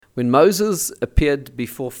When Moses appeared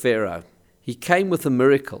before Pharaoh, he came with a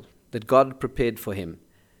miracle that God had prepared for him.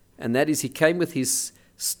 And that is, he came with his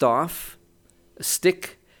staff, a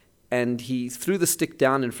stick, and he threw the stick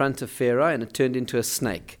down in front of Pharaoh, and it turned into a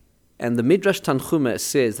snake. And the Midrash Tanchuma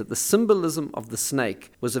says that the symbolism of the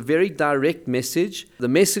snake was a very direct message. The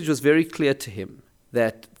message was very clear to him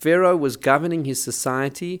that Pharaoh was governing his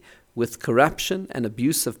society with corruption and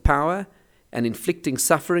abuse of power and inflicting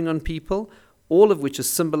suffering on people, all of which is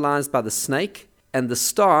symbolized by the snake. And the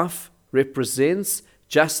staff represents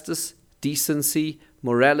justice, decency,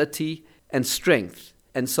 morality, and strength.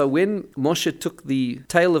 And so when Moshe took the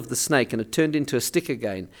tail of the snake and it turned into a stick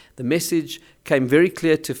again, the message came very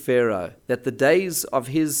clear to Pharaoh that the days of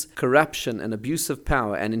his corruption and abuse of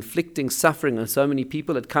power and inflicting suffering on so many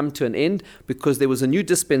people had come to an end, because there was a new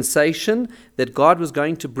dispensation that God was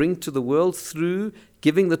going to bring to the world through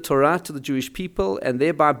giving the Torah to the Jewish people and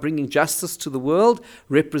thereby bringing justice to the world,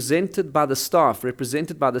 represented by the staff,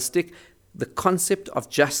 represented by the stick, the concept of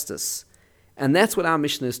justice. And that's what our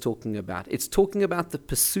Mishnah is talking about. It's talking about the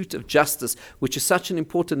pursuit of justice, which is such an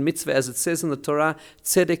important mitzvah, as it says in the Torah,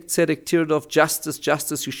 tzedek, tzedek, tiradov, justice,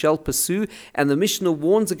 justice you shall pursue. And the Mishnah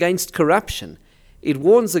warns against corruption. It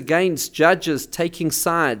warns against judges taking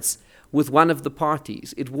sides with one of the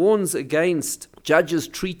parties. It warns against judges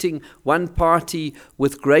treating one party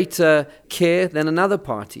with greater care than another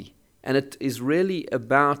party. And it is really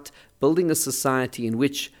about building a society in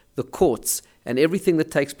which the courts and everything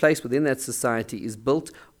that takes place within that society is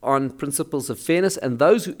built on principles of fairness, and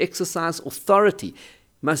those who exercise authority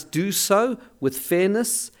must do so with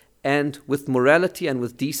fairness and with morality and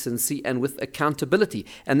with decency and with accountability.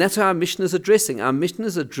 And that's how our Mishnah is addressing. Our Mishnah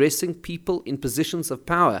is addressing people in positions of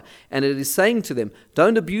power, and it is saying to them,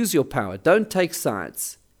 don't abuse your power, don't take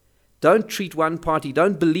sides, don't treat one party,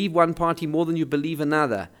 don't believe one party more than you believe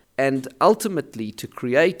another. And ultimately, to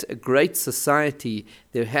create a great society,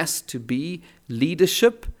 there has to be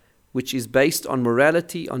leadership which is based on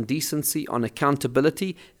morality, on decency, on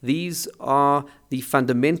accountability. These are the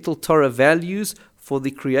fundamental Torah values for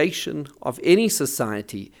the creation of any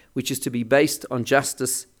society, which is to be based on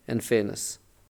justice and fairness.